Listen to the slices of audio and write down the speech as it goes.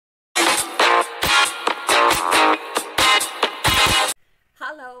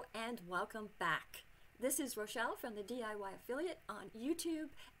welcome back. This is Rochelle from the DIY Affiliate on YouTube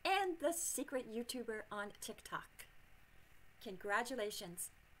and the Secret YouTuber on TikTok. Congratulations.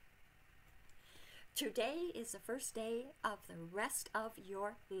 Today is the first day of the rest of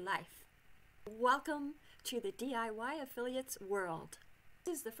your life. Welcome to the DIY Affiliates world.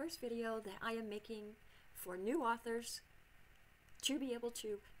 This is the first video that I am making for new authors to be able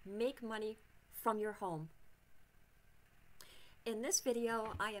to make money from your home. In this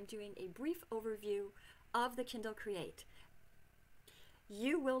video, I am doing a brief overview of the Kindle Create.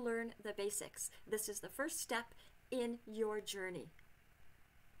 You will learn the basics. This is the first step in your journey.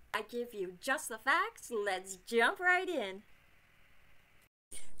 I give you just the facts. Let's jump right in.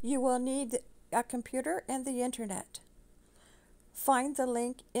 You will need a computer and the internet. Find the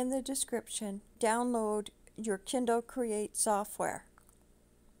link in the description. Download your Kindle Create software.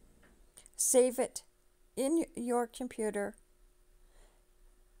 Save it in your computer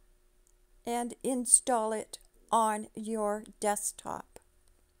and install it on your desktop.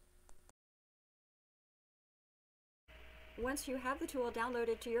 Once you have the tool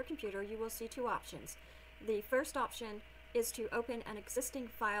downloaded to your computer, you will see two options. The first option is to open an existing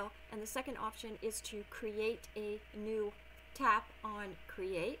file, and the second option is to create a new. Tap on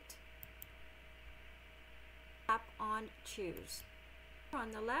Create. Tap on Choose.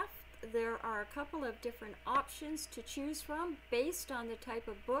 On the left, there are a couple of different options to choose from based on the type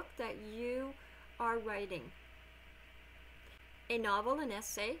of book that you are writing. A novel, an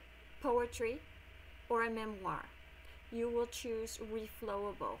essay, poetry, or a memoir. You will choose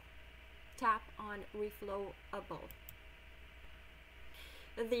Reflowable. Tap on Reflowable.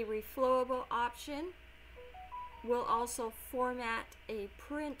 The Reflowable option will also format a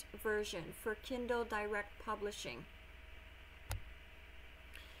print version for Kindle Direct Publishing.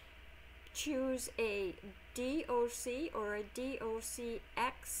 Choose a DOC or a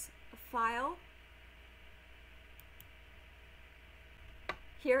docx file.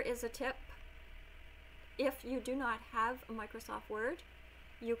 Here is a tip. If you do not have Microsoft Word,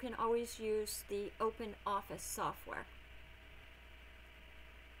 you can always use the OpenOffice software.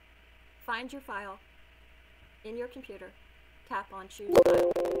 Find your file in your computer, tap on Choose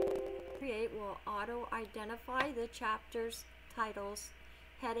File. Create will auto-identify the chapters, titles,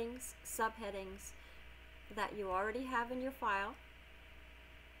 headings, subheadings that you already have in your file.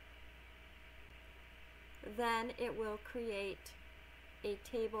 Then it will create a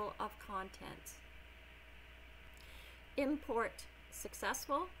table of contents. Import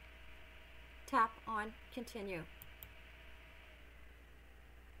successful. Tap on Continue.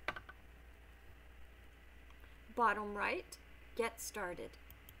 Bottom right, Get Started.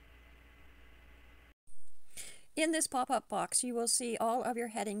 In this pop-up box, you will see all of your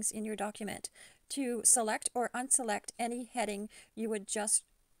headings in your document. To select or unselect any heading, you would just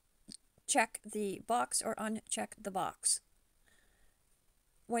check the box or uncheck the box.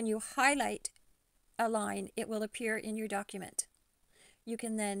 When you highlight a line, it will appear in your document. You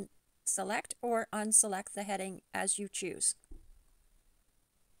can then select or unselect the heading as you choose.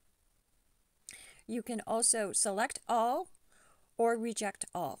 You can also select all or reject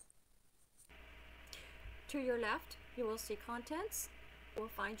all. To your left, you will see contents. You will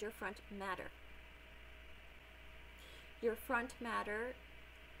find your front matter. Your front matter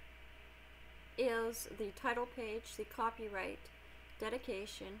is the title page, the copyright,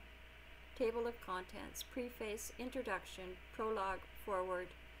 dedication, table of contents, preface, introduction, prologue, foreword,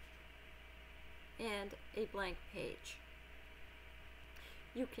 and a blank page.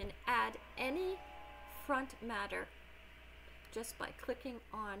 You can add any front matter just by clicking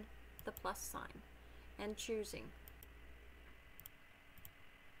on the plus sign and choosing.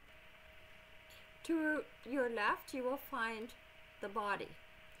 To your left, you will find the body.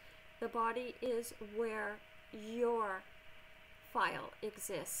 The body is where your file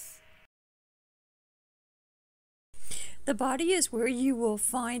exists. The body is where you will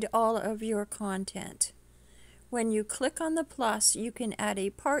find all of your content. When you click on the plus, you can add a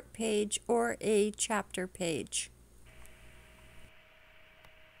part page or a chapter page.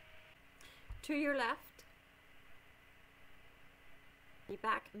 To your left, the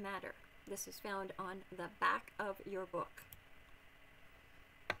back matter. This is found on the back of your book.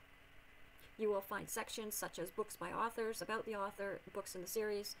 You will find sections such as books by authors, about the author, books in the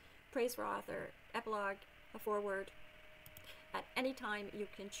series, praise for author, epilogue, a foreword. At any time, you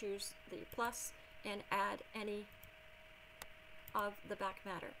can choose the plus and add any of the back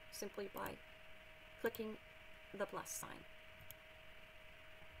matter simply by clicking the plus sign.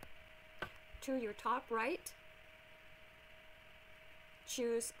 To your top right,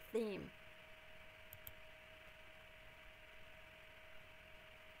 choose theme.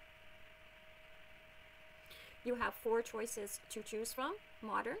 You have 4 choices to choose from: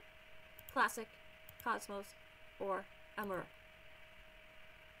 Modern, Classic, Cosmos, or Amour,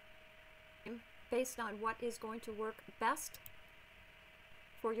 based on what is going to work best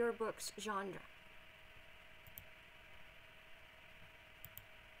for your book's genre.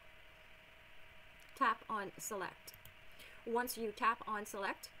 Tap on Select. Once you tap on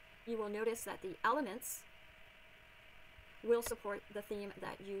Select, you will notice that the elements will support the theme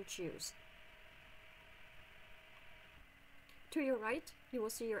that you choose. To your right, you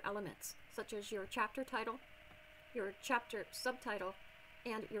will see your elements, such as your chapter title, your chapter subtitle,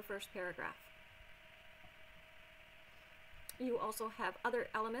 and your first paragraph. You also have other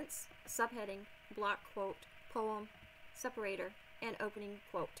elements: subheading, block quote, poem, separator, and opening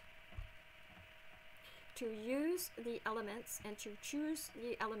quote. To use the elements and to choose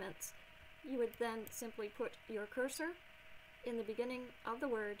the elements, you would then simply put your cursor in the beginning of the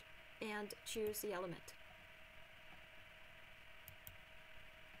word and choose the element.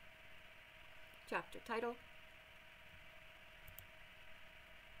 Chapter title,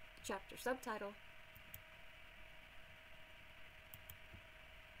 chapter subtitle,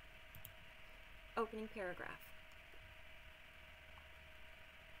 opening paragraph.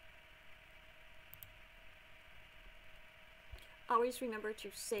 Always remember to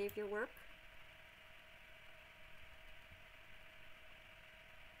save your work.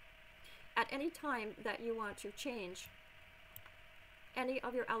 At any time that you want to change any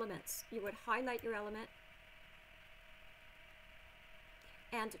of your elements, you would highlight your element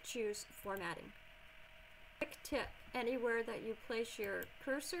and choose formatting. Quick tip: anywhere that you place your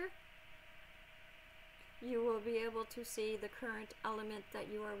cursor, you will be able to see the current element that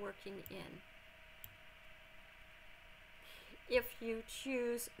you are working in. If you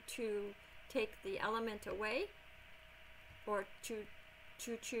choose to take the element away, or to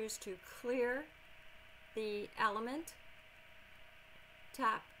choose to clear the element,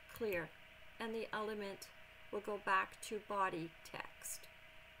 tap Clear, and the element will go back to body text.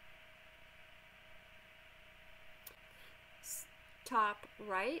 Top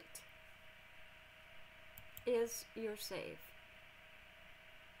right is your save.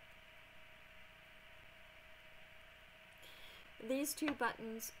 These 2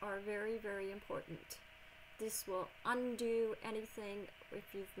 buttons are very, very important. This will undo anything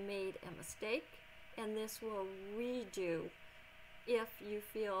if you've made a mistake, and this will redo if you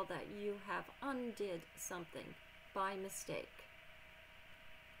feel that you have undid something by mistake.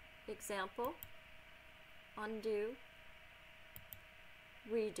 Example: undo,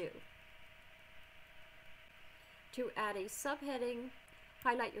 redo. To add a subheading,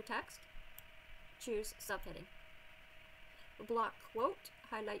 highlight your text, choose subheading. Block quote,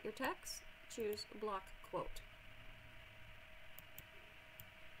 highlight your text, choose block quote.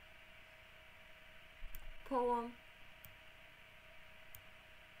 Poem,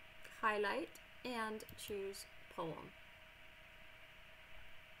 highlight and choose poem.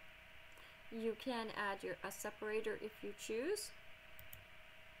 You can add a separator if you choose.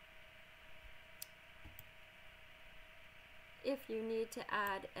 If you need to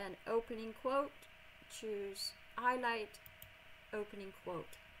add an opening quote, choose highlight, opening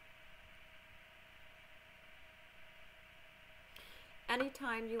quote.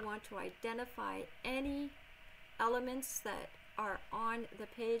 Anytime you want to identify any elements that are on the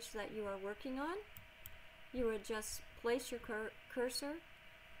page that you are working on, you would just place your cursor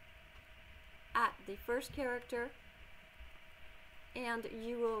at the first character, and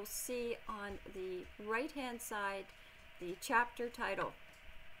you will see on the right hand side the chapter title,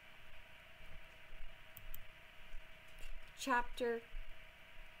 chapter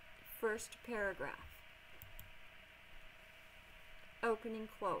first paragraph, opening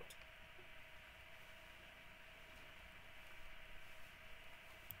quote.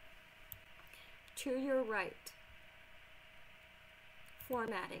 To your right,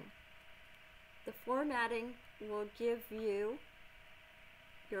 formatting. The formatting will give you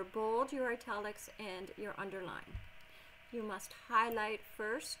your bold, your italics, and your underline. You must highlight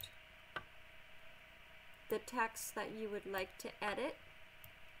first the text that you would like to edit,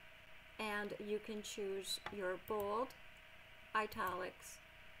 and you can choose your bold, italics,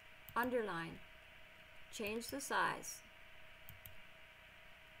 underline, change the size,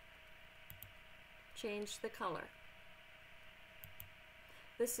 change the color.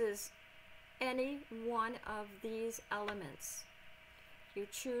 This is any one of these elements. You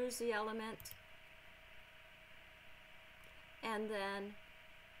choose the element, and then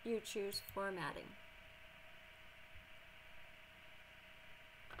you choose formatting.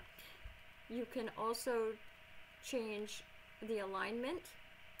 You can also change the alignment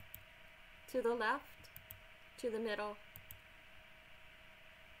to the left, to the middle,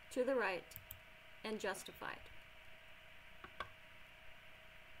 to the right, and justified.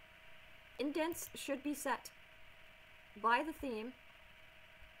 Indents should be set by the theme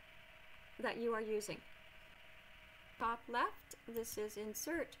that you are using. Top left, this is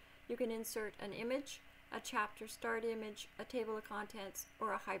insert. You can insert an image, a chapter start image, a table of contents,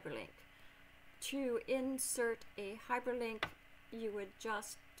 or a hyperlink. To insert a hyperlink, you would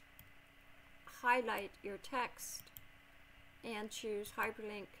just highlight your text and choose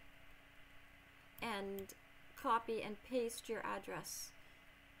hyperlink and copy and paste your address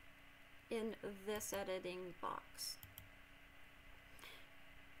in this editing box.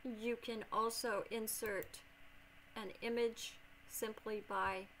 You can also insert an image simply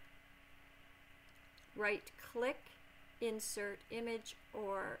by right-click, insert image,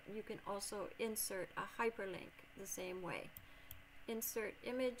 or you can also insert a hyperlink the same way. Insert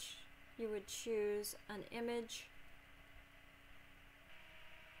image, you would choose an image,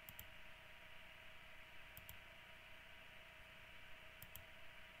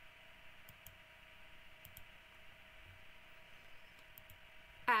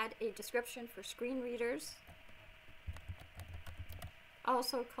 add a description for screen readers,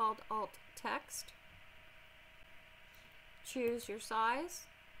 also called alt text. Choose your size,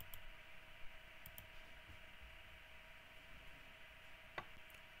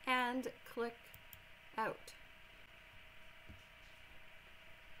 and click out.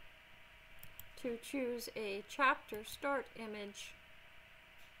 To choose a chapter start image,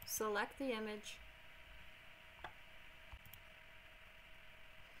 select the image,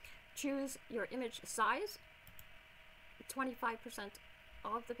 choose your image size, 25%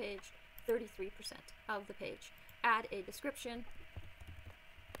 of the page, 33% of the page. Add a description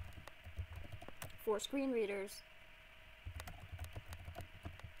for screen readers.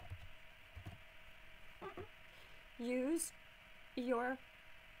 Use your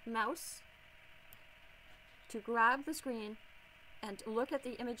mouse to grab the screen and look at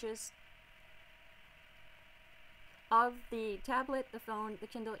the images of the tablet, the phone, the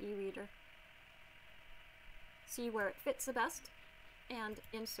Kindle e-reader. See where it fits the best and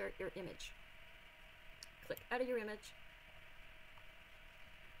insert your image. Click out of your image.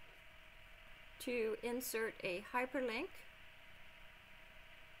 To insert a hyperlink,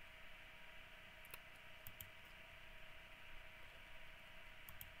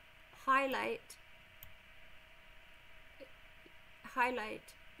 highlight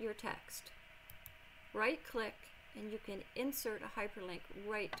your text. Right-click and you can insert a hyperlink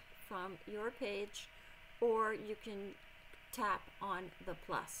right from your page, or you can tap on the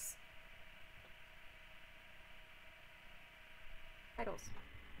plus. Titles.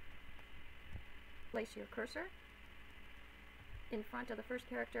 Place your cursor in front of the first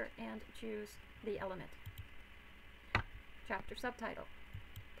character and choose the element. Chapter subtitle.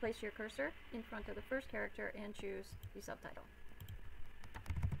 Place your cursor in front of the first character and choose the subtitle.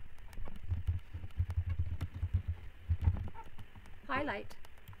 Highlight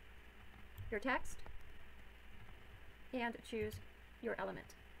your text and choose your element.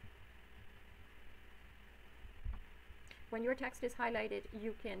 When your text is highlighted,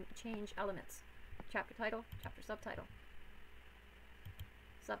 you can change elements. Chapter title, chapter subtitle,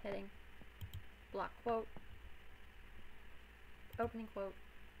 subheading, block quote, opening quote,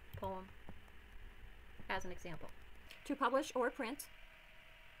 poem, as an example. To publish or print,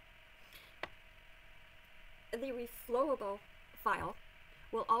 the Reflowable file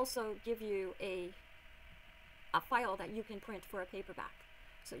will also give you a file that you can print for a paperback.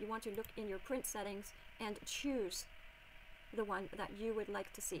 So you want to look in your print settings and choose the one that you would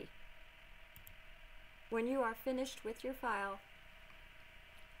like to see. When you are finished with your file,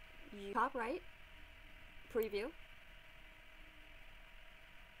 you top right, preview,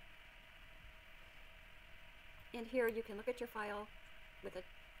 and here you can look at your file with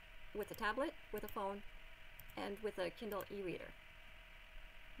a tablet, with a phone, and with a Kindle e-reader.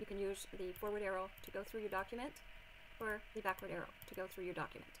 You can use the forward arrow to go through your document, or the backward arrow to go through your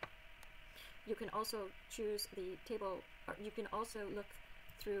document. You can also choose the table, or you can also look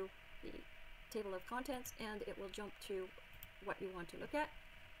through the table of contents and it will jump to what you want to look at.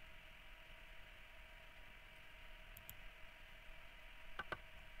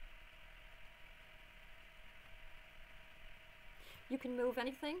 You can move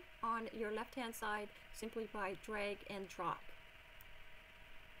anything on your left-hand side simply by drag and drop.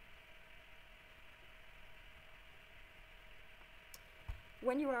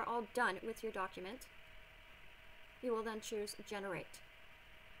 When you are all done with your document, you will then choose Generate.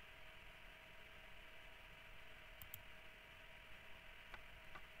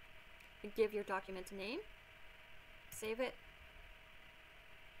 Give your document a name. save it,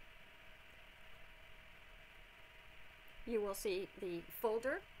 you will see the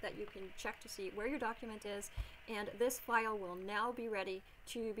folder that you can check to see where your document is, and this file will now be ready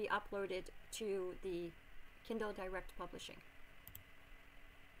to be uploaded to the Kindle Direct Publishing.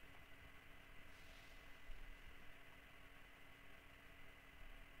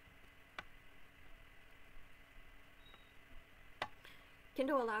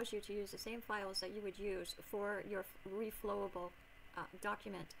 Kindle allows you to use the same files that you would use for your reflowable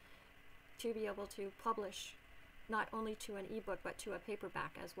document to be able to publish not only to an ebook but to a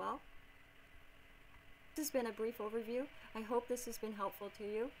paperback as well. This has been a brief overview. I hope this has been helpful to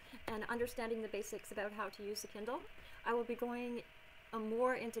you and understanding the basics about how to use the Kindle. I will be going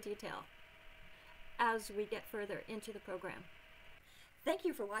more into detail as we get further into the program. Thank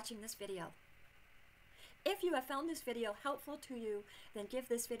you for watching this video. If you have found this video helpful to you, then give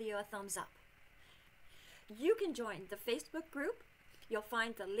this video a thumbs up. You can join the Facebook group. You'll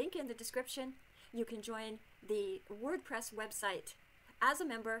find the link in the description. You can join the WordPress website. As a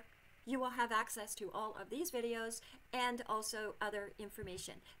member, you will have access to all of these videos and also other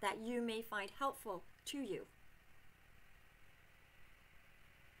information that you may find helpful to you.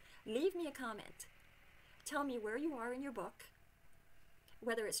 Leave me a comment. Tell me where you are in your book,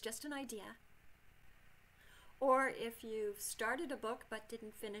 whether it's just an idea, or if you've started a book but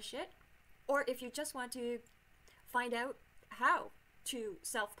didn't finish it, or if you just want to find out how to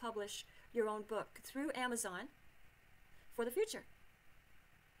self-publish your own book through Amazon for the future.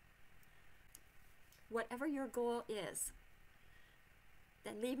 Whatever your goal is,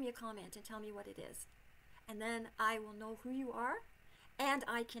 then leave me a comment and tell me what it is. And then I will know who you are and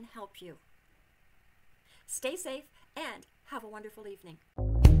I can help you. Stay safe and have a wonderful evening.